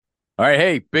All right,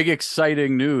 hey, big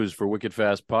exciting news for Wicked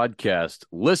Fast Podcast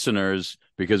listeners,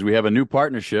 because we have a new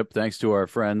partnership thanks to our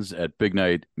friends at Big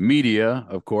Night Media,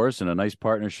 of course, and a nice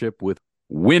partnership with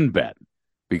WynnBET,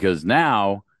 because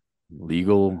now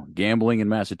legal gambling in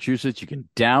Massachusetts, you can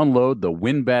download the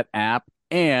WynnBET app.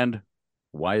 And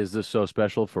why is this so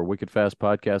special for Wicked Fast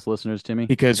Podcast listeners, Timmy?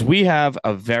 Because we have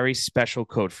a very special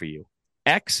code for you.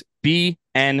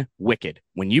 XBN Wicked.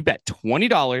 When you bet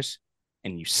 $20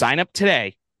 and you sign up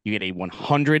today, you get a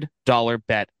 $100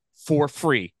 bet for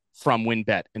free from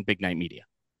WynnBET and Big Night Media.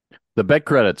 The bet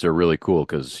credits are really cool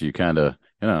because you kind of,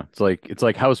 it's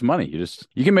like house money. You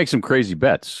can make some crazy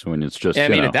bets when it's just. I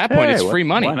mean, at that point, it's free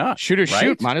money. Why not? Shoot or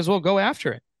shoot. Might as well go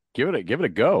after it. Give it a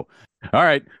go. All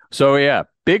right. So yeah,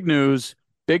 big news,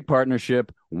 big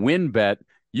partnership, WynnBET.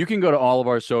 You can go to all of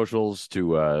our socials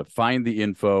to find the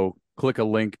info. Click a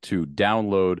link to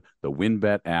download the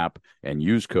WynnBET app and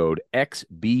use code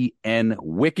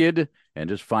XBNWicked, and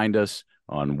just find us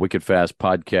on Wicked Fast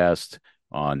Podcast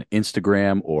on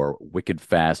Instagram or Wicked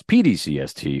Fast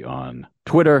PDCST on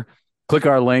Twitter. Click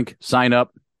our link, sign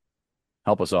up,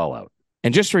 help us all out.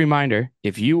 And just a reminder,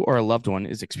 if you or a loved one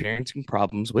is experiencing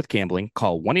problems with gambling,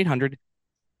 call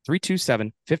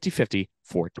 1-800-327-5050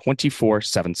 for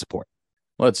 24/7 support.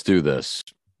 Let's do this.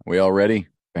 We all ready?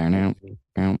 Bow.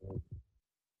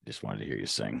 Just wanted to hear you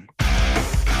sing.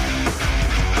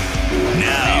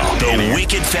 Now, the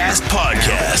Wicked Fast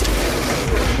Podcast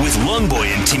with Lungboy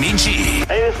and Timmy G.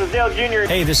 Hey, this is Dale Jr.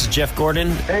 Hey, this is Jeff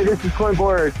Gordon. Hey, this is Clint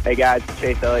Board. Hey, guys, it's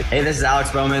Chase Elliott. Hey, this is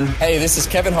Alex Bowman. Hey, this is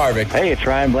Kevin Harvick. Hey, it's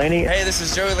Ryan Blaney. Hey, this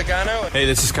is Joey Logano. Hey,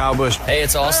 this is Kyle Busch. Hey,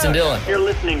 it's Austin Dillon. You're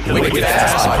listening to Wicked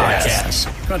Fast Podcast.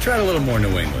 Come on, try a little more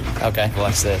New England. Okay,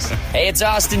 watch this. Hey, it's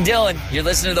Austin Dillon. You're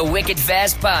listening to the Wicked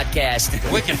Fast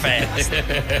Podcast. Wicked Fast.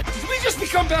 Did we just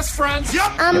become best friends?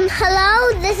 Yep.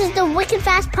 Hello, this is the Wicked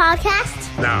Fast Podcast.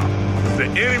 Now, to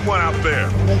anyone out there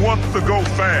who wants to go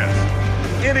fast,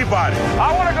 anybody.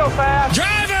 I want to go fast.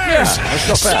 Drivers, let's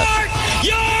go fast. Start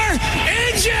your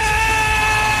engines!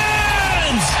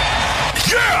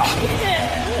 Yeah!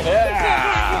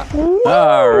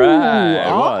 All right.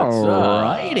 What's up?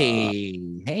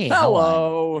 Righty. Hey,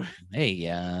 Hello.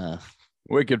 Hey,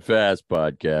 Wicked Fast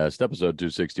Podcast, episode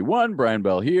 261. Brian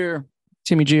Bell here.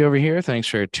 Timmy G over here. Thanks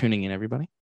for tuning in,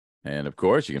 everybody. And of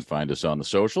course, you can find us on the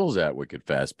socials at Wicked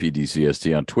Fast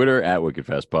PDCST on Twitter, at Wicked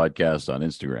Fast Podcast on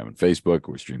Instagram and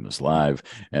Facebook. We stream this live.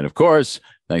 And of course,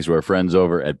 thanks to our friends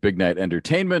over at Big Night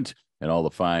Entertainment and all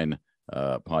the fine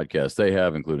podcasts they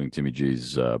have, including Timmy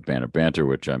G's Banter,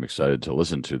 which I'm excited to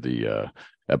listen to the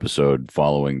episode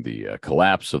following the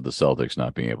collapse of the Celtics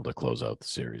not being able to close out the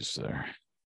series there.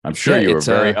 I'm sure you were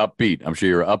very upbeat. I'm sure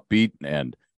you were upbeat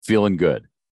and feeling good.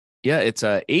 Yeah, it's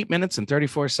 8 minutes and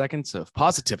 34 seconds of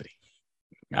positivity.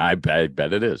 I bet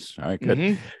it is. All right, good.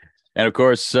 Mm-hmm. And of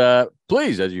course,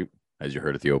 please, as you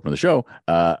heard at the open of the show,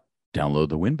 download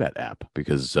the WynnBET app,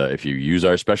 because if you use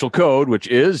our special code, which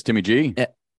is Timmy G,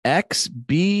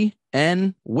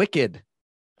 XBN Wicked.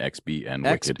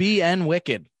 XBN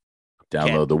Wicked.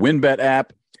 Download the WynnBET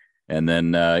app, and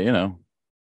then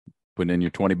put in your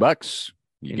 $20.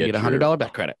 You get a $100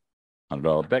 bet credit.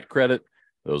 $100 bet credit.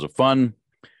 Those are fun.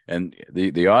 And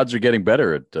the odds are getting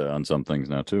better at on some things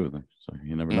now too, so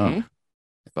you never know.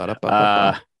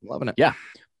 Loving it.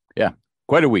 Yeah,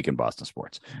 quite a week in Boston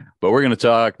sports. But we're going to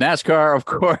talk NASCAR, of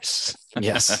course.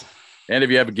 Yes. And if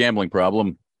you have a gambling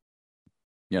problem,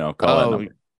 call that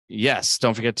number. Yes,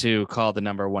 don't forget to call the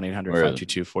number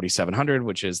 1-800-522-4700,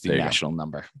 which is the national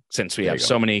number. Since we have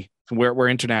so many, we're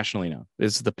internationally known.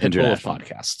 This is the Pitbull of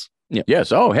podcasts. Yeah.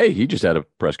 Yes. Oh, hey, he just had a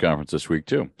press conference this week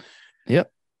too. Yep.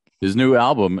 His new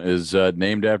album is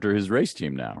named after his race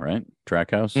team now, right?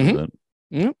 Trackhouse.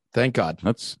 Mm-hmm. Thank God.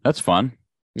 That's fun.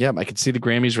 Yeah, I can see the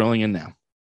Grammys rolling in now.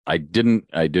 I didn't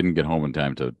get home in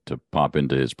time to pop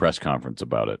into his press conference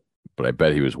about it, but I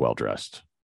bet he was well dressed.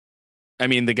 I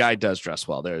mean, the guy does dress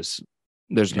well. There's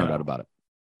no doubt about it.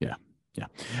 Yeah.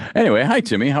 Anyway, hi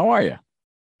Timmy, how are you?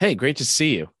 Hey, great to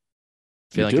see you.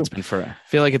 Feel like it's been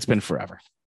forever.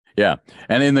 Yeah.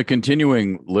 And in the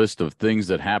continuing list of things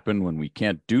that happen when we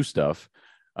can't do stuff,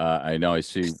 I know I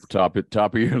see top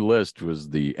of your list was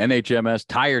the NHMS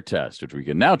tire test, which we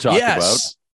can now talk about,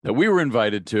 that we were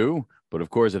invited to. But of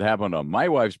course, it happened on my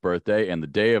wife's birthday and the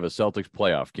day of a Celtics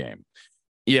playoff game.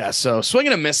 Yeah. So swing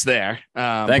and a miss there.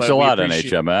 Thanks a lot,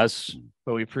 NHMS.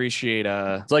 But we appreciate.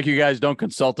 It's like you guys don't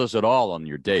consult us at all on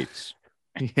your dates.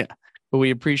 Yeah. But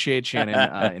we appreciate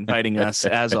Shannon inviting us,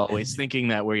 as always, thinking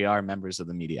that we are members of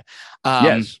the media.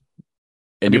 Yes.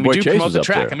 And your boy we do Chase promote is the up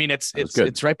track. there. I mean,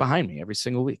 it's right behind me every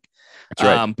single week. That's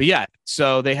right. But yeah,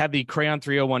 so they had the Crayon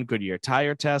 301 Goodyear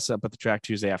tire test up at the track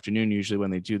Tuesday afternoon. Usually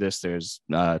when they do this, there's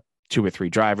 2 or 3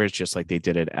 drivers, just like they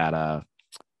did it at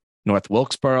North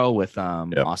Wilkesboro with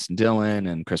Austin Dillon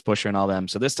and Chris Buescher and all them.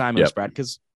 So this time it was Brad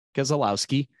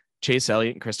Keselowski, Chase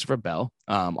Elliott, and Christopher Bell.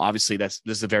 Obviously, this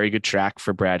is a very good track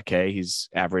for Brad K. He's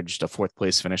averaged a 4th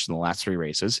place finish in the last 3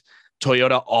 races.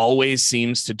 Toyota always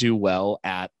seems to do well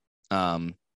at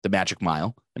the Magic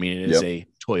Mile. I mean, it is a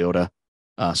Toyota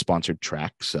sponsored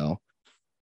track, so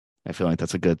I feel like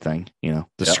that's a good thing. The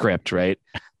script, right?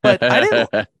 But I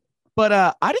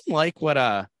didn't like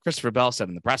what Christopher Bell said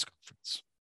in the press conference.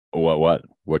 What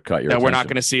caught your that attention? We're not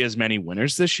going to see as many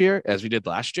winners this year as we did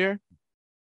last year.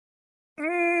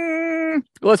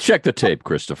 Let's check the tape,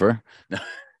 Christopher.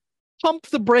 Pump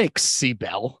the brakes, C.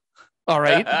 Bell. All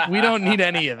right. We don't need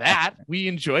any of that. We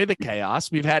enjoy the chaos.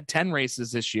 We've had 10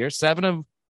 races this year, 7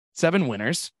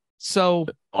 winners. So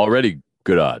already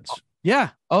good odds. Yeah.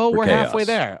 Oh, we're chaos. halfway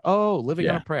there. Oh, living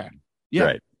on a prayer.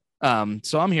 Yeah. Right.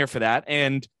 So I'm here for that.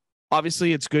 And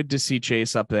obviously it's good to see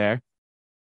Chase up there,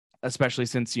 especially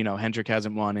since, Hendrick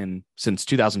hasn't won since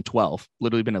 2012.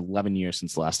 Literally been 11 years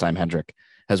since the last time Hendrick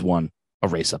has won a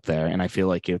race up there. And I feel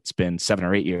like it's been 7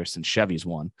 or 8 years since Chevy's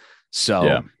won.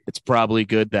 So it's probably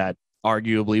good that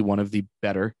arguably one of the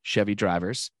better Chevy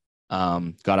drivers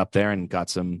got up there and got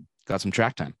some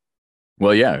track time.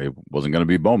 Well, yeah, it wasn't going to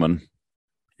be Bowman.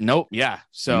 Nope. Yeah.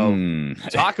 So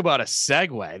talk about a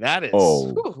segue. That is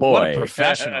boy. What a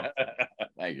professional.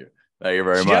 Thank you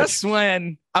very much. Just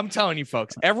when I'm telling you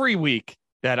folks, every week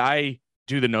that I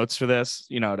do the notes for this,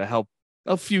 to help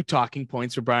a few talking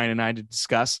points for Brian and I to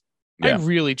discuss, I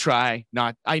really try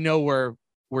not. I know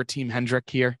we're Team Hendrick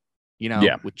here,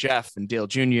 with Jeff and Dale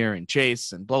Jr. and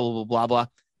Chase and blah blah blah blah blah.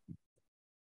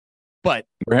 But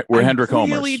we're Hendrick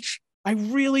homers. I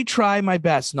really try my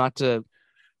best not to.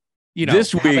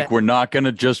 This week we're not going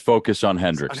to just focus on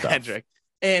Hendrick stuff. Hendrick.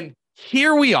 And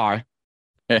here we are.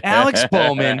 Alex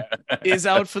Bowman is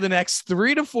out for the next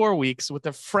 3 to 4 weeks with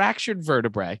a fractured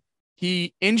vertebrae.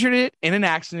 He injured it in an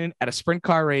accident at a sprint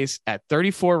car race at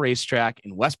 34 Racetrack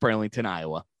in West Burlington,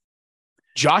 Iowa.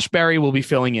 Josh Berry will be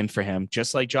filling in for him,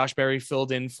 just like Josh Berry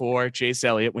filled in for Chase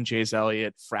Elliott when Chase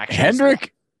Elliott fractured.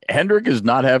 Hendrick is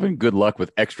not having good luck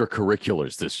with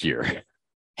extracurriculars this year.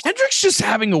 Hendrick's just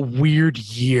having a weird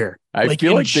year. I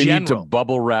feel like they need to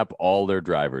bubble wrap all their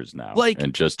drivers now.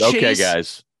 And just, okay,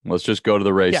 guys, let's just go to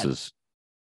the races.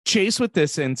 Yeah. Chase with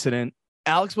this incident,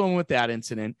 Alex Bowman with that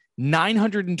incident,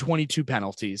 922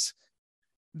 penalties.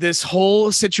 This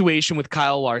whole situation with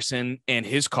Kyle Larson and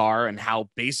his car and how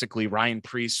basically Ryan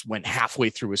Preece went halfway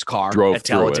through his car at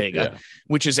Talladega,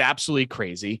 which is absolutely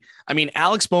crazy. I mean,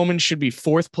 Alex Bowman should be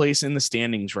 4th place in the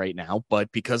standings right now,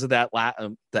 but because of that,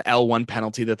 the L1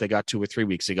 penalty that they got 2 or 3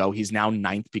 weeks ago, he's now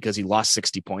 9th because he lost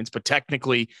 60 points. But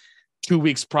technically 2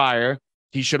 weeks prior,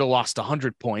 he should have lost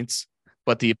 100 points,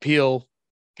 but the appeal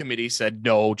committee said,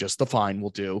 no, just the fine will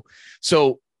do.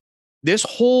 So this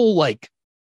whole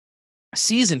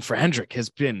season for Hendrick has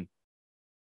been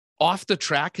off the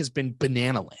track, has been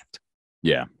banana land.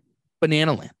 Yeah.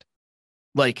 Banana land.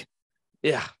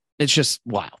 It's just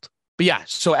wild. But yeah,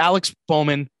 so Alex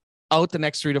Bowman out the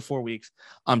next 3 to 4 weeks.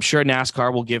 I'm sure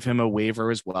NASCAR will give him a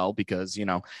waiver as well because,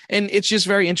 and it's just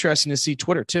very interesting to see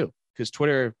Twitter too, because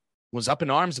Twitter was up in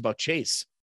arms about Chase.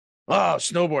 Oh,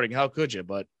 snowboarding. How could you?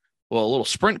 But a little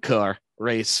sprint car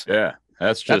race. Yeah.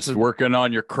 That's just working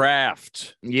on your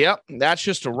craft. Yep. That's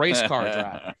just a race car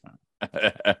drive.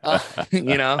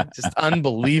 Just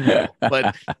unbelievable.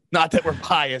 But not that we're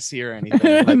biased here or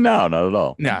anything. But no, not at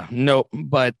all. No.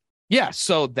 But yeah,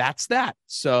 so that's that.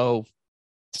 So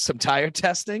some tire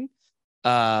testing.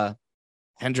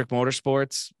 Hendrick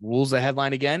Motorsports rules the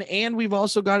headline again. And we've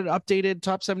also got an updated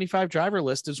top 75 driver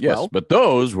list as well. Yes, but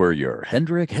those were your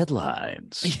Hendrick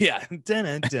headlines. Yeah. Dun,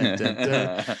 dun, dun,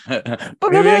 dun.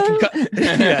 Maybe I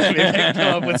can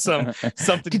come up with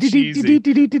something cheesy.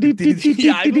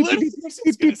 Yeah, I literally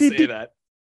was going to say that.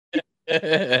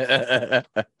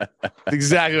 That's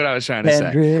exactly what I was trying to say.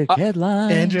 Hendrick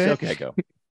headlines. Hendrick. Okay, go.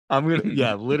 I'm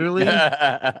gonna, literally.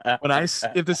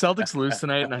 If the Celtics lose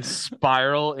tonight and I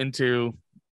spiral into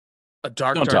a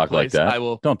dark place, like that. I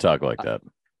will. Don't talk like that.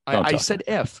 I said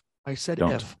if. I said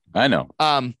if. I know.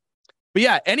 But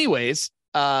yeah. Anyways,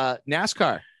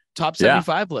 NASCAR top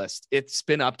 75 list. It's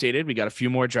been updated. We got a few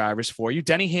more drivers for you.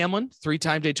 Denny Hamlin,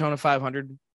 3-time Daytona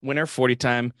 500 winner,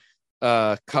 40-time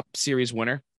Cup Series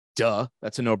winner. Duh,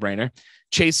 that's a no-brainer.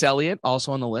 Chase Elliott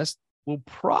also on the list. Will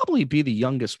probably be the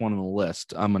youngest one on the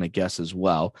list, I'm going to guess as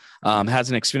well.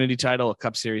 Has an Xfinity title, a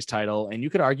Cup Series title, and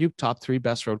you could argue top 3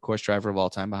 best road course driver of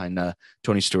all time behind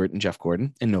Tony Stewart and Jeff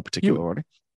Gordon in no particular order.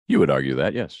 You would argue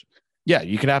that, yes. Yeah,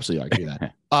 you could absolutely argue that.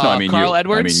 No, I mean Carl you.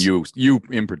 Edwards. I mean you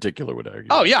in particular would argue.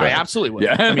 Oh yeah, Go I ahead. absolutely would.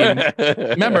 Yeah. I mean,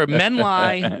 remember, men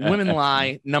lie, women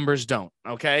lie, numbers don't.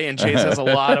 Okay, and Chase has a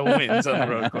lot of wins on the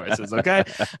road courses. Okay,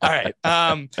 all right.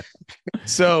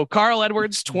 So Carl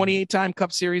Edwards, 28-time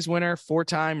Cup Series winner,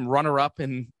 4-time runner-up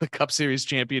in the Cup Series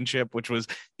championship, which was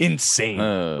insane.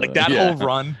 Like that whole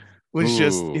run was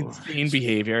just insane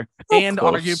behavior, and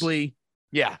arguably,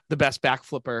 the best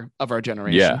backflipper of our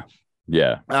generation.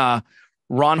 Yeah.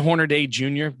 Ron Hornaday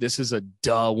Jr. This is a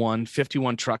duh one.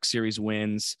 51 Truck Series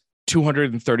wins,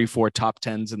 234 top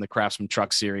 10s in the Craftsman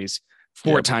Truck Series,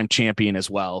 4-time champion as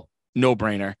well. No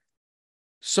brainer.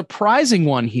 Surprising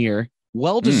one here.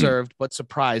 Well deserved, but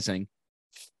surprising.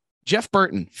 Jeff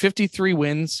Burton, 53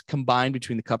 wins combined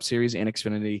between the Cup Series and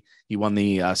Xfinity. He won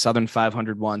the Southern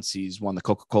 500 once. He's won the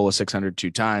Coca-Cola 600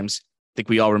 two times. I think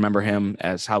we all remember him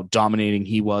as how dominating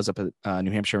he was up at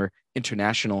New Hampshire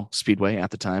International Speedway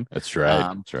at the time. That's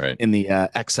right. That's right. In the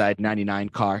Exide 99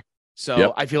 car.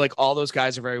 So I feel like all those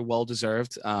guys are very well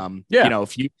deserved. You know,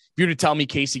 if you were to tell me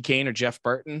Casey Kane or Jeff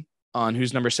Burton on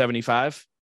who's number 75,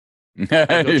 they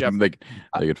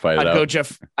could fight it out.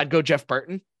 I'd go Jeff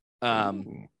Burton.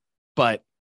 But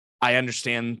I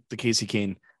understand the Casey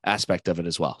Kane aspect of it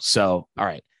as well. So, all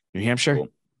right, New Hampshire,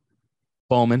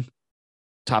 Bowman,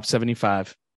 top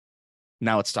 75.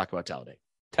 Now let's talk about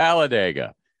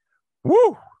Talladega.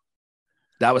 Woo!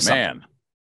 That was something.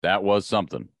 That was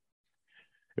something.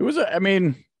 It was,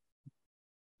 pretty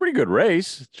good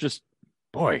race. It's just,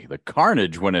 boy, the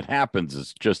carnage when it happens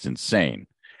is just insane.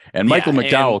 And Michael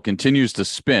McDowell continues to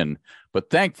spin, but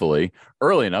thankfully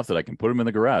early enough that I can put him in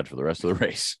the garage for the rest of the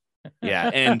race. Yeah,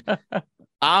 and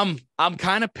I'm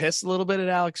kind of pissed a little bit at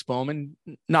Alex Bowman.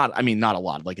 Not a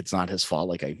lot. Like, it's not his fault.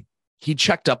 Like, he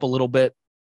checked up a little bit,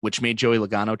 which made Joey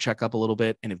Logano check up a little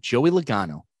bit. And if Joey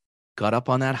Logano got up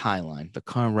on that high line, the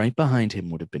car right behind him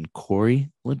would have been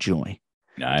Corey LaJoy,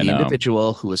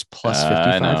 individual who was plus 55.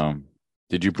 I know.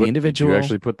 Did you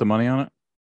actually put the money on it?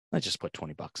 I just put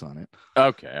 $20 on it.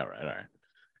 Okay, all right.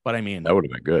 But I mean, that would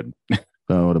have been good.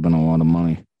 That would have been a lot of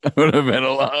money. That would have been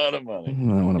a lot of money.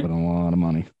 That would have been a lot of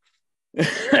money.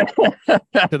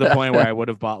 To the point where I would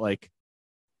have bought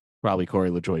probably Corey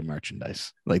LaJoy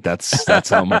merchandise. Like that's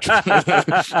how much that's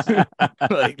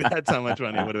how much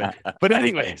money it would have been. But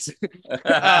anyways,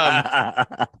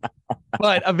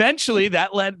 but eventually that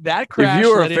crash. If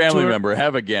you are a family member,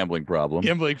 have a gambling problem,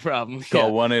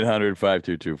 call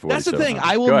 1-800-522-4700. That's the thing.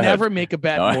 I will never make a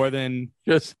bet more than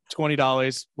just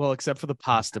 $20. Well, except for the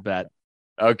pasta bet.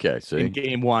 Okay, so in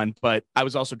game one, but I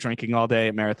was also drinking all day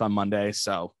at Marathon Monday,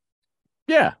 so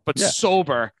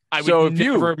sober. I would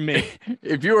never make.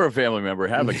 If you were a family member,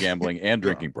 have a gambling and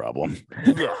drinking problem.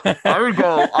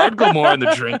 I'd go more on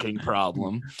the drinking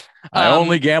problem. I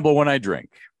only gamble when I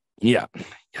drink. Yeah.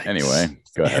 Anyway,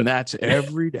 go ahead. And that's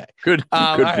every day. Good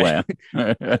plan.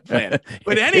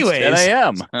 But anyways, it's 10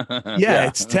 a.m.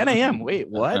 It's 10 a.m. Wait,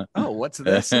 what? Oh, what's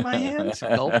this in my hand?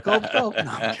 Gulp, gulp, gulp. No,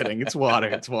 I'm kidding. It's water.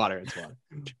 It's water.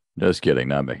 Just kidding.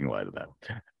 Not making light of that.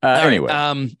 Anyway.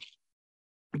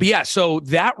 But yeah, so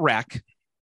that wreck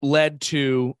led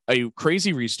to a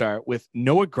crazy restart with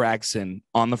Noah Gragson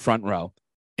on the front row.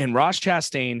 And Ross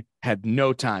Chastain had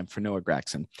no time for Noah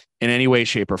Gragson in any way,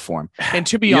 shape, or form. And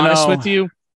to be honest with you,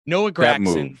 Noah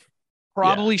Gragson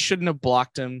probably shouldn't have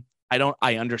blocked him.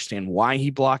 I understand why he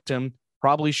blocked him.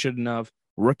 Probably shouldn't have.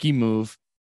 Rookie move,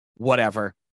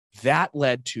 whatever. That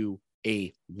led to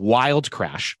a wild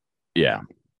crash. Yeah.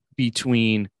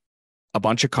 Between a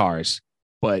bunch of cars.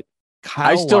 But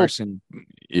Kyle Larson.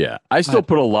 Yeah. I still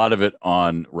put a lot of it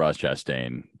on Ross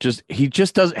Chastain. He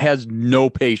just has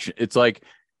no patience. It's like,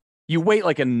 you wait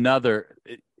like another,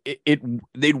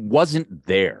 it wasn't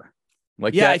there.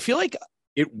 Like, I feel like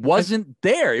it wasn't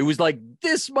there. It was like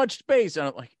this much space. And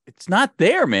I'm like, it's not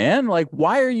there, man. Like,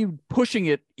 why are you pushing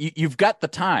it? You've got the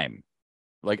time.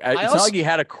 Like, it's not like you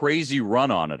had a crazy run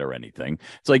on it or anything.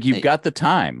 It's like, you've got the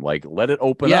time. Like, let it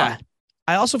open up.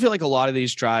 I also feel like a lot of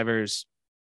these drivers,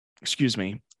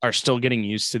 are still getting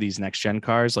used to these next gen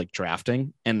cars, like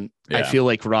drafting. And I feel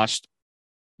like Ross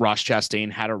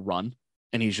Chastain had a run.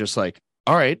 And he's just like,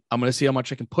 all right, I'm going to see how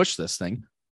much I can push this thing.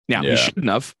 Now, he shouldn't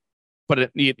have, but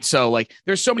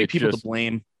there's so many people to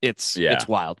blame. It's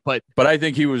wild. But I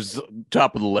think he was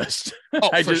top of the list.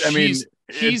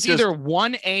 He's either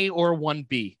 1A or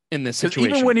 1B in this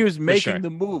situation. Even when he was making the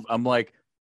move, I'm like,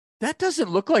 that doesn't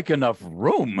look like enough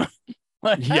room.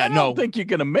 I don't think you're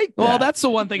going to make that. Well, that's the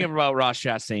one thing about Ross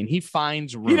Chastain. He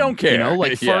finds room. He don't care.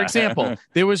 For example,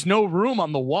 there was no room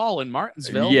on the wall in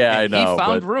Martinsville. Yeah, I know. He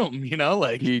found room,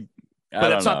 but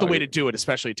that's not the way to do it,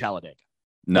 especially Talladega.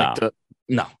 No.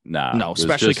 No, Nah,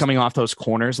 especially just, coming off those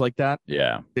corners like that.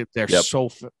 Yeah. They're Yep.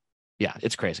 yeah,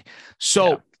 it's crazy.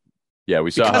 So yeah,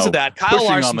 we saw because how of that, Kyle pushing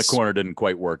Larson on the corner didn't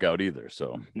quite work out either.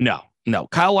 So no,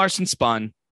 Kyle Larson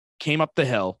spun, came up the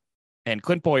hill, and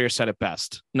Clint Boyer said it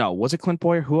best. No, was it Clint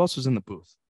Boyer? Who else was in the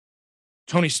booth?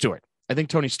 Tony Stewart. I think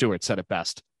Tony Stewart said it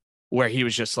best, where he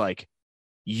was just like,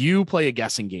 you play a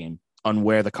guessing game on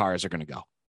where the cars are going to go.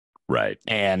 Right.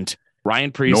 And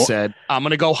Ryan Preece said, I'm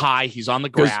going to go high. He's on the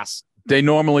grass. They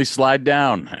normally slide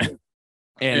down.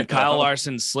 And Kyle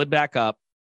Larson slid back up.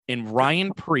 And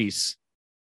Ryan Preece,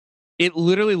 it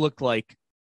literally looked like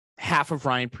half of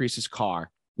Ryan Preece's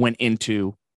car went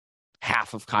into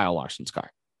half of Kyle Larson's car.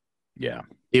 Yeah.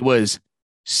 It was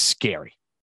scary.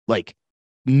 Like,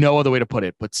 no other way to put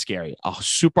it, but scary. A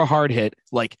super hard hit.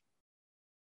 Like,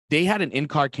 they had an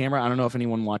in-car camera. I don't know if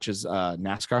anyone watches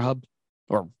NASCAR Hub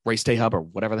or Race Day Hub or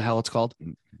whatever the hell it's called.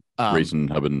 Racing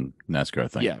Hub and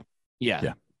NASCAR thing.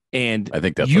 Yeah. And I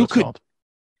think that's what it's called.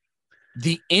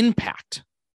 The impact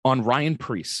on Ryan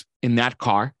Preece in that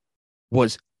car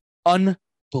was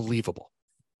unbelievable.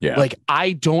 Yeah. Like,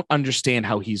 I don't understand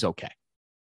how he's okay.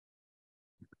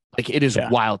 Like, it is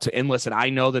wild to, and listen, I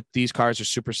know that these cars are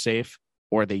super safe,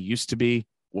 or they used to be,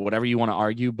 whatever you want to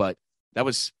argue, but that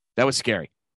was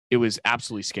scary. It was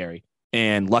absolutely scary.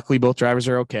 And luckily both drivers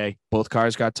are okay. Both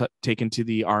cars got taken to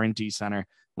the R&D Center.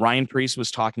 Ryan Preece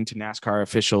was talking to NASCAR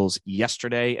officials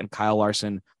yesterday, and Kyle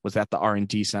Larson was at the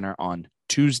R&D Center on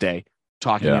Tuesday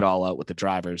talking it all out with the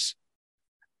drivers.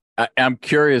 I'm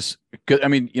curious, because, I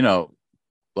mean,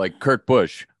 like Kurt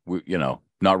Busch,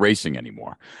 not racing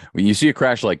anymore. When you see a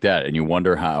crash like that and you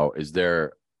wonder is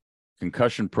there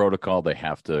concussion protocol they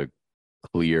have to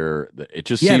clear? It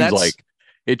just seems like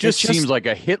seems like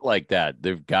a hit like that,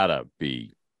 they've got to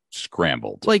be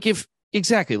scrambled. Like if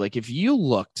you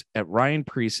looked at Ryan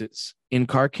Preece's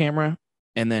in-car camera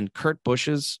and then Kurt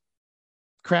Busch's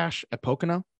crash at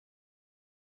Pocono,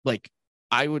 like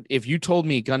I would, if you told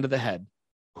me gun to the head,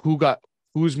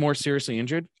 who's more seriously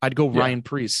injured, I'd go Ryan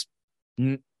Preece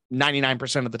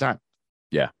 99% of the time.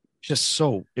 Yeah. It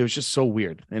was just so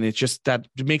weird. And it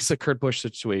makes the Kurt Busch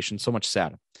situation so much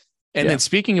sadder. And then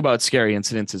speaking about scary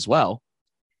incidents as well,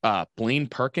 Blaine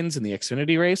Perkins in the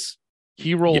Xfinity race,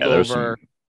 he rolled over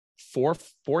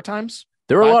four times.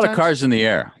 There were a lot of cars in the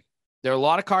air. There were a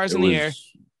lot of cars in the air.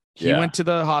 He went to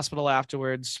the hospital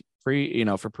afterwards,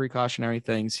 for precautionary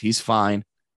things. He's fine.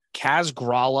 Kaz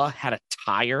Gralla had a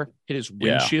tire hit his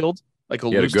windshield. Like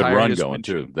he had a good run going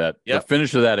too. The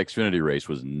finish of that Xfinity race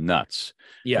was nuts.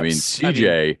 Yeah, I mean,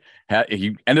 CJ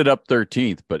he ended up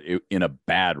 13th, but in a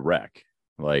bad wreck.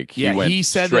 Like he went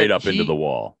straight up into the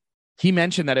wall. He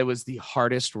mentioned that it was the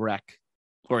hardest wreck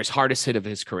or his hardest hit of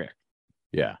his career.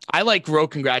 Yeah, I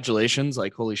wrote congratulations,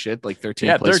 like holy shit, like 13th.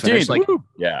 Yeah, place 13th. Finish. Like,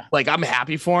 like I'm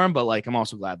happy for him, but like I'm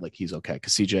also glad like he's okay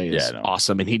because CJ is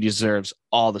awesome and he deserves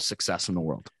all the success in the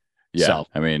world. Yeah, so,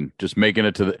 I mean, just making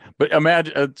it to but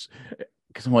imagine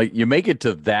because I'm like, you make it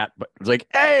to that, but it's like,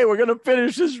 hey, we're gonna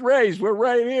finish this race. We're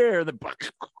right here.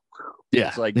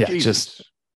 It's like,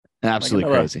 just absolutely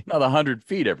crazy. Another 100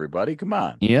 feet, everybody. Come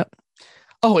on. Yep.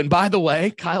 Oh, and by the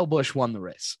way, Kyle Busch won the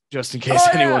race. Just in case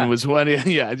anyone was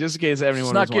wondering. Yeah, just in case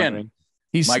anyone was wondering.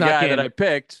 He's my guy that I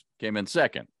picked came in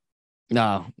second.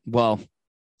 No, well,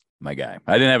 my guy.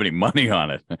 I didn't have any money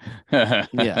on it.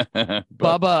 Yeah,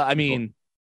 Bubba. I mean,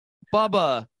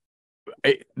 Bubba.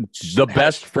 The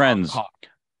best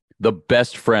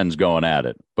friends going at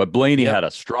it, but Blaney had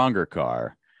a stronger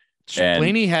car.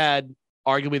 Blaney had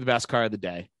arguably the best car of the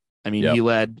day. I mean, he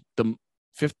led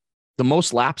the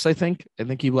most laps. I think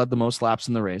he led the most laps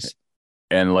in the race.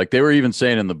 And like they were even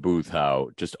saying in the booth how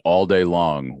just all day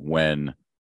long when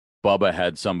Bubba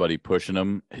had somebody pushing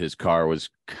him, his car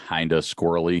was kind of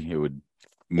squirrely. It would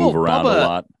move around a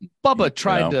lot. Bubba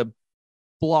tried to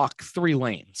block 3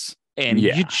 lanes. And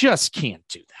you just can't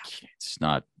do that. It's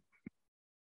not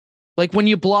like when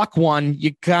you block one,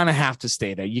 you kind of have to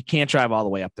stay there. You can't drive all the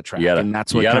way up the track. And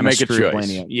that's what you got to make a choice.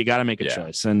 Blaney. You got to make a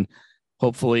choice. And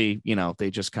hopefully,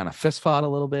 they just kind of fist fought a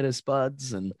little bit as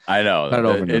buds. And I know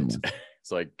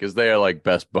it's like, because they are like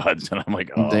best buds. And I'm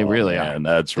like, oh, they really are. And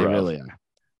that's rough. They really are.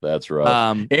 That's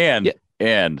rough.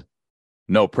 And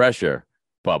no pressure,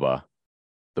 Bubba.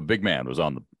 The big man was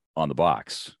on the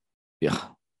box. Yeah.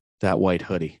 That white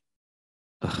hoodie.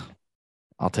 Ugh.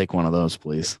 I'll take one of those,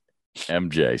 please.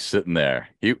 MJ sitting there.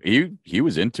 He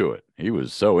was into it. He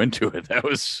was so into it. That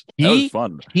was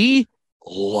fun. He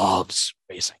loves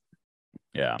racing.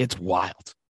 Yeah. It's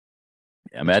wild.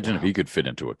 Imagine if he could fit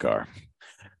into a car.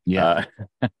 Yeah.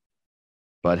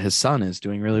 But his son is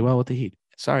doing really well with the Heat.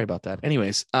 Sorry about that.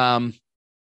 Anyways,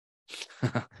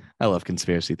 I love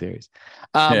conspiracy theories.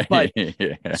 But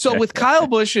so with Kyle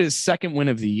Busch's second win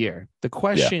of the year, the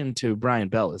question to Brian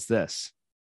Bell is this: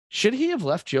 should he have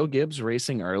left Joe Gibbs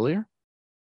racing earlier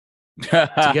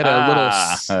to get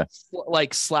a little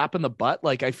like slap in the butt?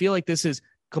 Like, I feel like this is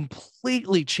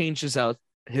completely changes out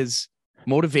his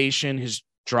motivation, his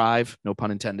drive, no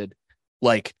pun intended,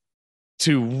 like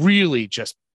to really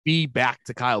just be back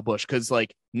to Kyle Busch. Cause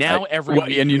like now every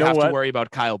week and you have to worry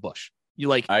about Kyle Busch. You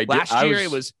like last year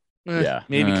it was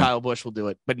maybe Kyle Busch will do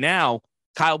it. But now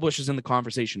Kyle Busch is in the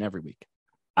conversation every week.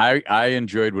 I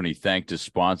enjoyed when he thanked his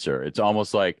sponsor. It's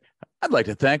almost like, I'd like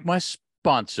to thank my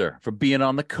sponsor for being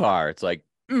on the car. It's like,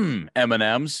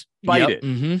 M&M's, fight it.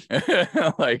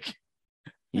 Mm-hmm. Like,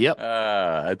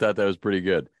 I thought that was pretty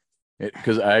good.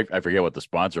 Because I forget what the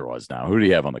sponsor was now. Who do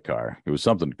you have on the car? It was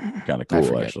something kind of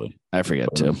cool, actually. I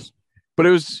forget too. But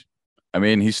it was, I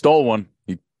mean, he stole one.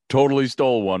 He totally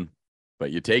stole one,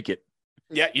 but you take it.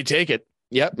 Yeah, you take it.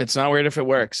 Yep. It's not weird if it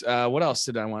works. What else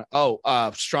did I want?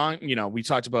 Strong. You know, we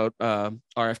talked about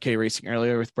RFK racing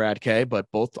earlier with Brad K, but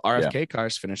both RFK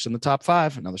cars finished in the top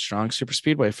 5. Another strong super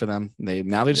speedway for them. They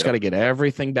just got to get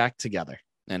everything back together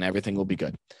and everything will be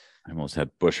good. I almost had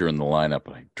Buescher in the lineup,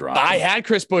 but I dropped him. I had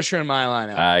Chris Buescher in my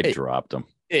lineup. I dropped him.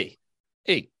 Hey.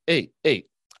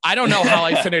 I don't know how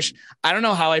I finished. I don't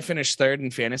know how I finished third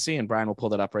in fantasy, and Brian will pull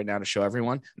that up right now to show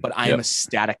everyone. But I am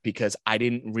ecstatic because I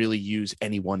didn't really use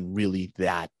anyone really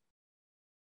that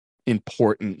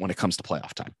important when it comes to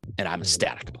playoff time, and I'm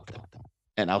ecstatic about that.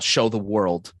 And I'll show the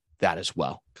world that as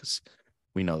well because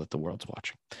we know that the world's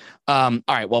watching. All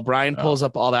right. Well, Brian pulls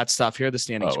up all that stuff. Here are the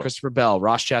standings. Christopher Bell,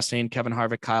 Ross Chastain, Kevin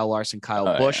Harvick, Kyle Larson,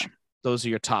 Kyle Busch. Those are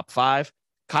your top 5.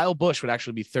 Kyle Busch would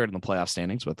actually be third in the playoff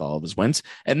standings with all of his wins.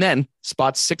 And then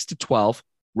spots 6 to 12,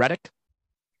 Reddick,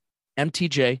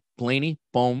 MTJ, Blaney,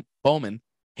 Bowman,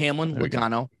 Hamlin,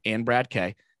 Logano, and Brad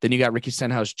K. Then you got Ricky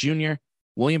Stenhouse Jr.,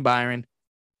 William Byron,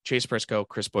 Chase Briscoe,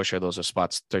 Chris Buescher. Those are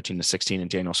spots 13 to 16. And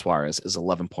Daniel Suarez is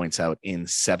 11 points out in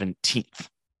 17th.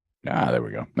 There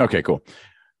we go. Okay, cool.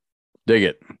 Dig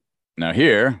it. Now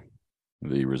here,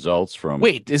 the results from.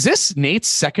 Wait, is this Nate's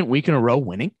second week in a row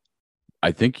winning?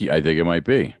 I think it might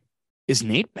be. Is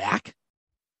Nate back?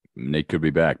 Nate could be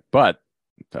back, but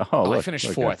look, I finished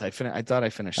 4th. I thought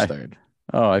I finished 3rd.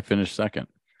 I finished 2nd.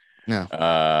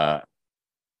 No.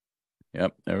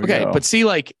 Yep. There we go. But see,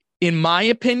 like in my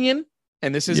opinion,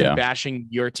 and this isn't bashing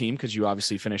your team because you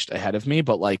obviously finished ahead of me,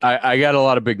 but like I got a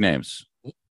lot of big names.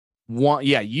 I would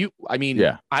say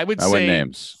went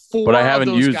names, but I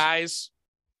haven't used guys.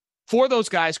 4 of those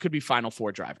guys could be Final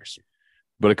 4 drivers.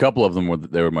 But a couple of them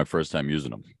were my first time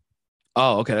using them.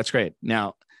 Oh, okay. That's great.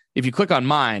 Now, if you click on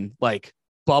mine, like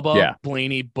Bubba,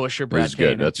 Blaney, Buescher, Brad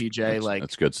K, and TJ, like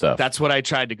that's good stuff. That's what I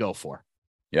tried to go for.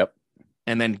 Yep.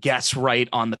 And then guess right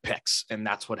on the picks. And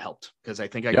that's what helped because I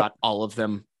think I got all of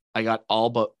them. I got 3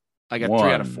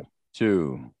 out of 4.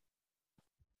 2.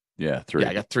 Yeah, 3. Yeah,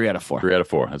 I got 3 out of 4. 3 out of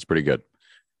 4. That's pretty good.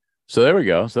 So there we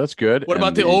go. So that's good. What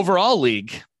about the overall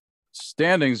league?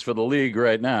 Standings for the league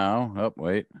right now. Oh,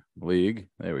 wait. League.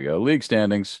 There we go. League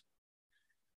standings.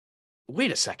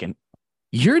 Wait a second.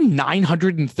 You're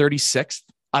 936th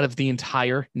out of the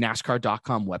entire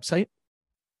NASCAR.com website.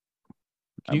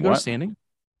 Can you go to standing?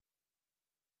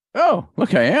 Oh,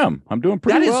 look, I am. I'm doing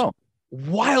pretty well.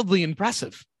 Wildly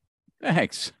impressive.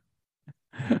 Thanks.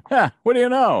 What do you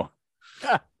know?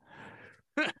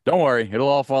 Don't worry. It'll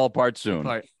all fall apart soon.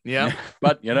 Yeah.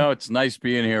 But, it's nice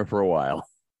being here for a while.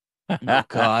 Oh,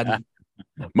 God.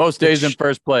 Most days in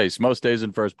first place. The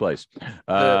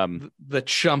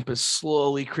chump is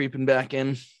slowly creeping back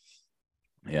in.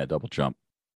 Yeah, double chump.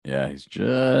 Yeah, he's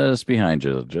just behind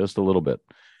you, just a little bit.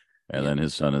 And then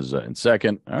his son is in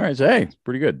second. All right, so hey,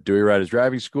 pretty good. Dewey Riders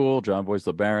Driving School, John Boyce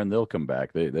LeBaron, they'll come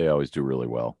back. They always do really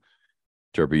well.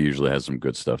 Turpy usually has some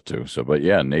good stuff too. So, but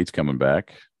yeah, Nate's coming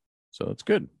back. So it's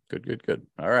good. Good.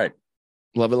 All right.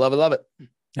 Love it.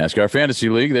 NASCAR Fantasy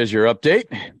League, there's your update.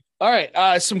 All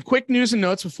right. Some quick news and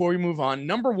notes before we move on.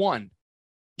 Number 1,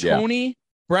 Tony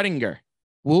Bredinger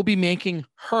will be making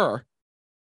her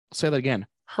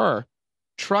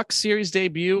Truck Series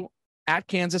debut at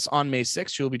Kansas on May 6th.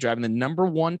 She will be driving the number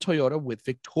 1 Toyota with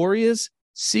Victoria's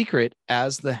Secret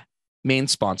as the main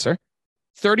sponsor.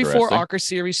 34 ARCA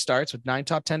Series starts with 9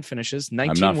 top 10 finishes, 19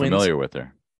 wins. I'm not familiar with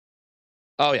her.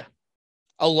 Oh, yeah.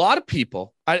 A lot of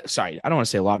people, I don't want to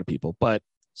say a lot of people, but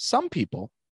some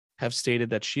people have stated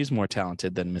that she's more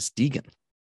talented than Miss Deegan.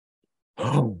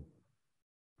 Oh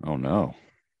no.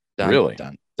 Really?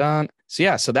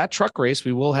 So that truck race,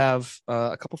 we will have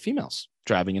a couple females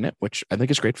driving in it, which I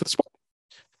think is great for the sport.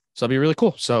 So it'll be really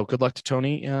cool. So good luck to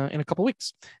Tony in a couple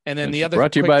weeks. And then the other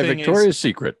brought to you by Victoria's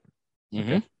Secret.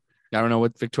 Mm-hmm. I don't know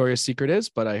what Victoria's Secret is,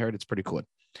 but I heard it's pretty cool.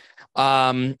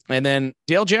 And then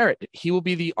Dale Jarrett, he will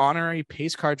be the honorary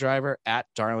pace car driver at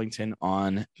Darlington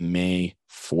on May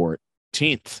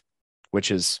 14th,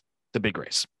 which is the big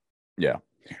race. Yeah.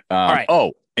 All right.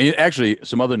 Oh, and actually,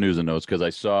 some other news and notes, because I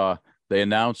saw they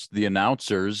announced the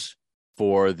announcers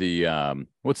for the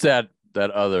what's that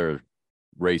other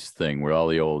race thing where all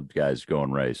the old guys go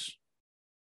and race?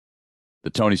 The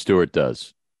Tony Stewart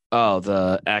does. Oh,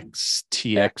 the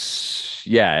XTX.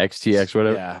 Yeah, XTX,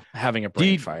 whatever. Yeah, having a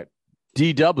brain fight.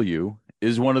 DW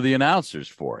is one of the announcers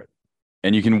for it,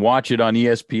 and you can watch it on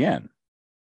ESPN.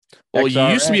 Well, you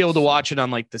used to be able to XRX. watch it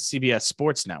on like the CBS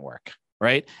Sports Network,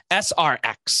 right?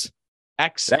 SRX.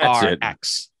 That's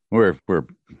XRX. We're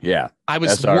yeah. I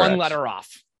was SRX. one letter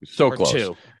off. So or close.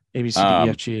 Two. A, B, C, D, E,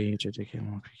 F, G, H, I, J, K, L, M,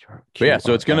 N, O, P, Q, R, But yeah,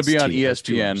 so it's going to be on S, T, S,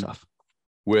 two ESPN stuff.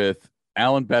 with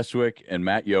Alan Bestwick and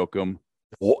Matt Yoakum.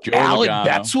 Joey Alan Logano.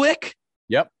 Bestwick?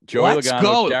 Yep. Joey Let's Logano,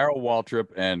 go. Darrell Waltrip,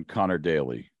 and Connor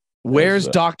Daly. Where's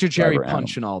Dr. Jerry driver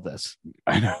Punch in all this?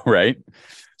 I know, right?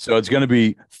 So it's going to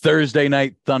be Thursday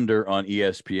Night Thunder on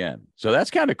ESPN. So that's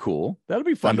kind of cool. That'll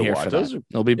be fun I'm to here watch. for Those that. are,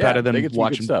 It'll be better they than get some good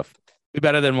watching stuff. Be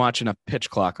better than watching a pitch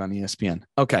clock on ESPN.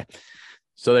 Okay.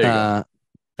 So there you go.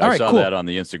 All I right, saw cool. that on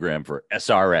the Instagram for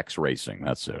SRX Racing.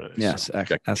 That's it. Yes. So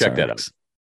check that out.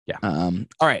 Yeah. All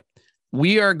right.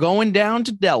 We are going down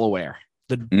to Delaware,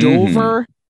 the Mm-hmm. Dover,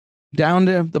 down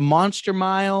to the Monster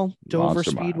Mile, Dover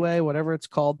Monster Mile. Speedway, whatever it's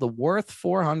called, the Worth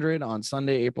 400 on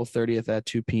Sunday, April 30th at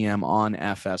 2 p.m. on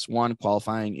FS1.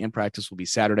 Qualifying and practice will be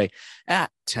Saturday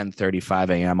at 10:35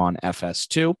 a.m. on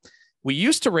FS2. We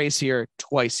used to race here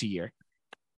twice a year,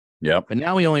 Yep. but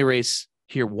now we only race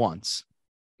here once.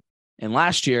 And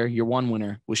last year, your one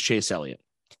winner was Chase Elliott.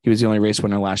 He was the only race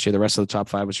winner last year. The rest of the top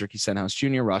five was Ricky Stenhouse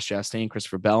Jr., Ross Chastain,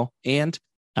 Christopher Bell, and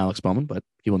Alex Bowman, but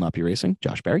he will not be racing.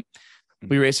 Josh Berry will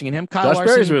be racing in him. Kyle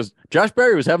Larson. Josh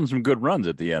Berry was having some good runs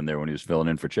at the end there when he was filling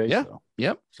in for Chase. Yeah. Though.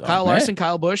 Yep. So, Kyle hey. Larson,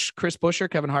 Kyle Busch, Chris Buescher,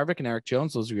 Kevin Harvick, and Eric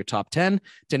Jones. Those are your top 10.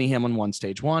 Denny Hamlin won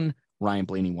stage 1. Ryan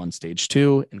Blaney won stage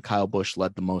 2. And Kyle Busch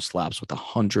led the most laps with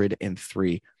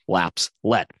 103 laps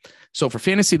led. So for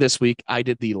fantasy this week, I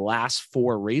did the last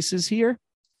 4 races here.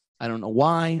 I don't know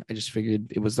why. I just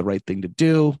figured it was the right thing to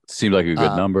do. Seemed like a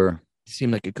good number.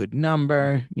 Seemed like a good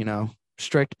number,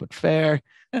 strict but fair.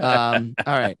 All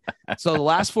right. So the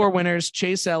last 4 winners,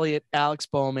 Chase Elliott, Alex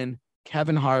Bowman,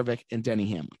 Kevin Harvick, and Denny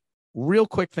Hamlin. Real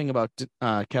quick thing about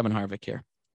Kevin Harvick here.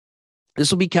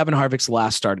 This will be Kevin Harvick's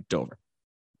last start at Dover.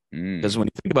 Because when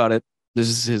you think about it, this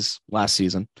is his last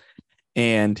season.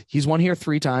 And he's won here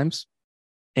 3 times.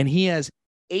 And he has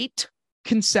 8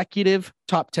 consecutive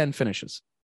top 10 finishes.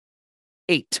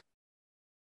 8.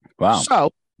 Wow.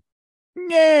 So,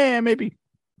 yeah, maybe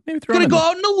throw gonna him go in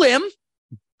out on a limb.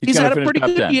 He's gonna had a finish pretty top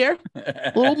good 10. year.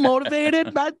 A little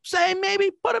motivated. I'd say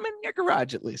maybe put him in your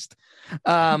garage at least.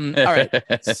 All right.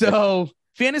 So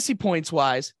fantasy points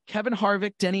wise, Kevin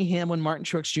Harvick, Denny Hamlin, Martin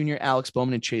Truex Jr., Alex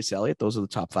Bowman, and Chase Elliott. Those are the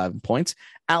top 5 in points.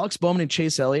 Alex Bowman and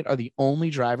Chase Elliott are the only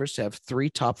drivers to have 3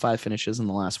 top 5 finishes in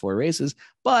the last 4 races.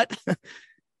 But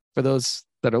for those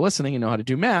that are listening and know how to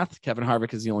do math, Kevin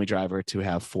Harvick is the only driver to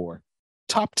have 4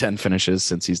 top 10 finishes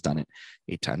since he's done it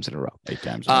 8 times in a row. 8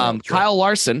 times. In a row. Kyle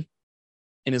Larson,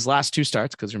 in his last 2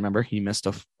 starts, because remember, he missed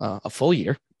a full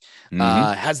year,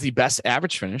 has the best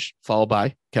average finish, followed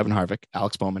by Kevin Harvick,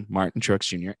 Alex Bowman, Martin Truex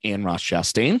Jr., and Ross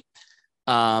Chastain.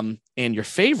 And your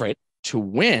favorite to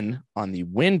win on the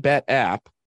WinBet app,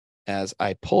 as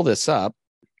I pull this up,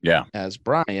 as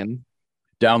Brian.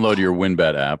 Download your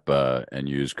WinBet app and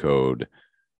use code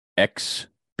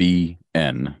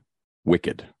XBN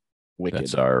Wicked.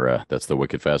 That's that's the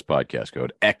Wicked Fast podcast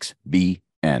code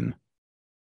XBN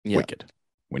Wicked.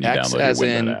 When you X download as your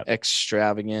in WinBet app.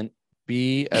 extravagant,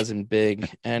 B as in big,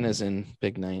 N as in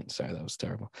big night. Sorry, that was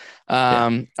terrible. All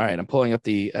right, I'm pulling up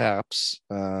the apps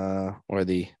or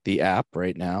the app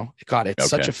right now. God, it's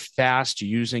such a fast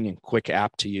using and quick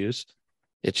app to use.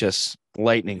 It's just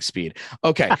lightning speed.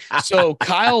 Okay, so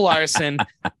Kyle Larson,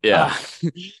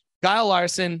 Kyle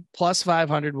Larson plus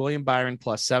 500, William Byron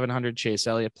plus 700, Chase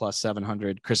Elliott plus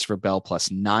 700, Christopher Bell plus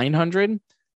 900.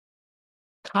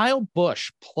 Kyle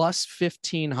Busch plus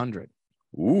 1,500.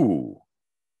 Ooh.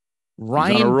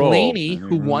 Ryan Blaney,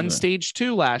 who won stage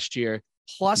 2 last year,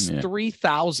 plus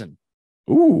 3,000.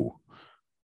 Ooh.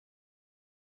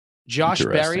 Josh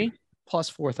Berry plus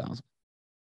 4,000.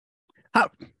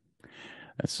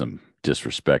 That's some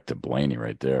disrespect to Blaney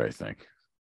right there, I think.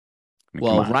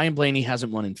 Well, Ryan Blaney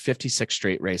hasn't won in 56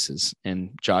 straight races,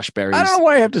 and Josh Berry. I don't know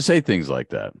why you have to say things like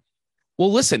that.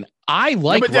 Well, listen, I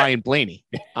like Ryan Blaney.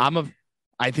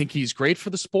 I think he's great for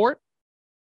the sport,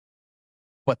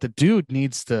 but the dude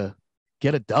needs to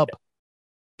get a dub.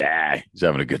 He's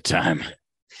having a good time.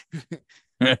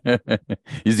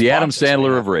 He's the Adam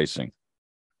Sandler of racing.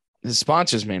 His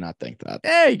sponsors may not think that.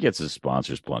 He gets his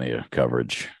sponsors plenty of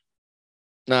coverage.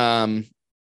 All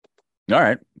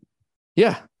right.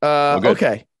 Yeah. Well,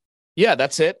 okay. Yeah,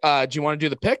 that's it. Do you want to do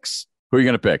the picks? Who are you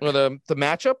going to pick? Or the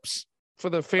matchups for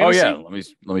the fantasy? Oh yeah. Let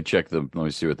me check let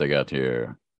me see what they got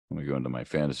here. Let me go into my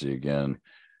fantasy again.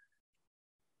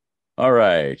 All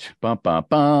right.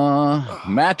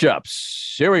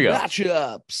 Matchups. Here we go.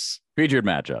 Matchups. Featured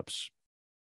matchups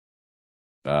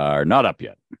are not up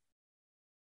yet.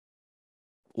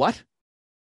 What?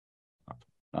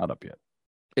 Not up yet.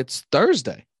 It's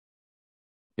Thursday.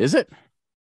 Is it?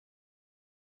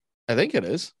 I think it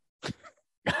is.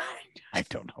 I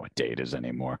don't know what day it is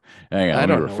anymore. Hang on, I let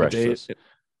me don't know what refresh day this.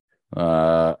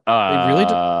 really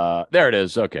there it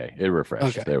is. Okay, it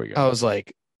refreshed. Okay. There we go. I was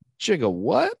like, Jigga,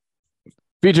 what?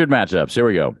 Featured matchups. Here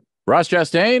we go. Ross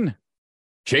Chastain,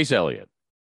 Chase Elliott.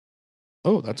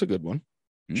 Oh, that's a good one.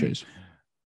 Chase.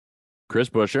 Chris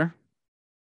Buescher.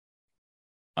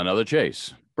 Another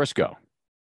Chase. Briscoe.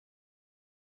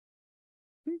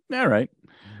 All right.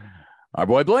 Our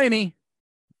boy Blaney.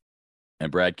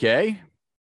 And Brad Kay.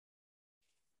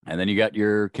 And then you got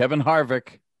your Kevin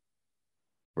Harvick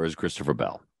versus Christopher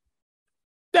Bell.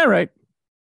 All right.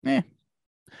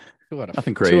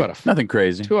 Nothing crazy. Nothing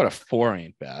crazy. 2 out of 4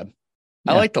 ain't bad.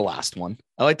 Yeah. I like the last one.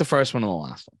 I like the first one and the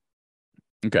last one.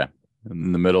 Okay.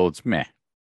 In the middle, it's meh.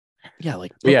 Yeah, I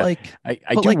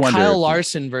do like wonder Kyle if-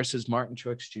 Larson versus Martin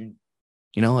Truex Jr.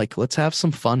 You know, like let's have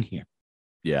some fun here.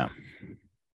 Yeah.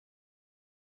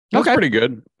 That's Okay. pretty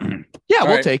good. Yeah, All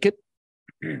we'll right. take it.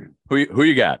 Who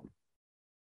you got?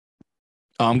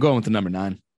 Oh, I'm going with the number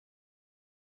 9.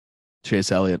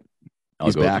 Chase Elliott.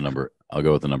 He's I'll back.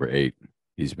 go with the number 8.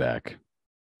 He's back.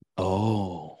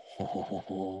 Oh.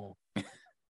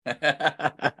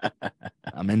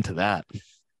 I'm into that.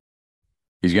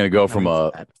 He's going to go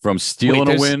from stealing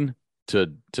Wait, a win to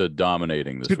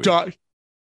dominating this week.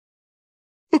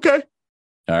 Okay.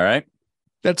 All right.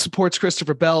 That supports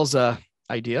Christopher Bell's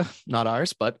idea, not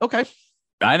ours, but okay.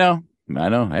 I know.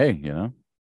 Hey,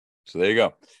 So there you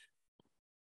go.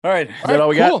 All right. Is that all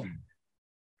we got?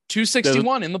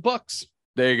 261 in the books.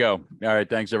 There you go. All right.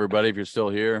 Thanks, everybody. If you're still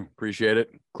here, appreciate it.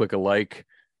 Click a like.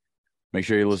 Make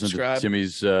sure you listen Subscribe. to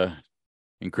Timmy's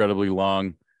incredibly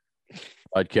long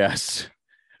podcast.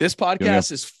 This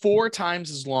podcast is 4 times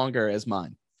as longer as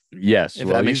mine. Yes. If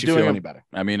that makes you feel any better.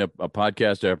 I mean, a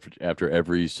podcast after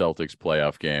every Celtics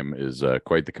playoff game is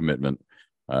quite the commitment.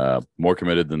 More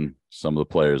committed than some of the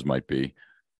players might be.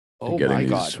 Oh, my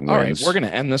God. All right. We're going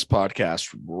to end this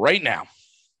podcast right now.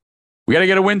 We got to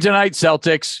get a win tonight,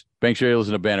 Celtics. Make sure you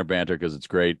listen to Banner Banter because it's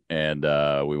great, and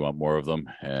we want more of them,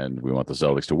 and we want the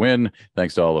Celtics to win.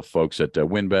 Thanks to all the folks at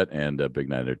WinBet and Big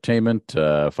Night Entertainment.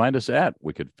 Find us at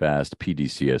Wicked Fast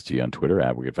PDCST on Twitter,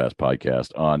 at Wicked Fast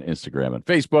Podcast on Instagram and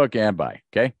Facebook, and bye.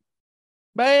 Okay?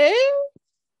 Bye.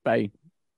 Bye.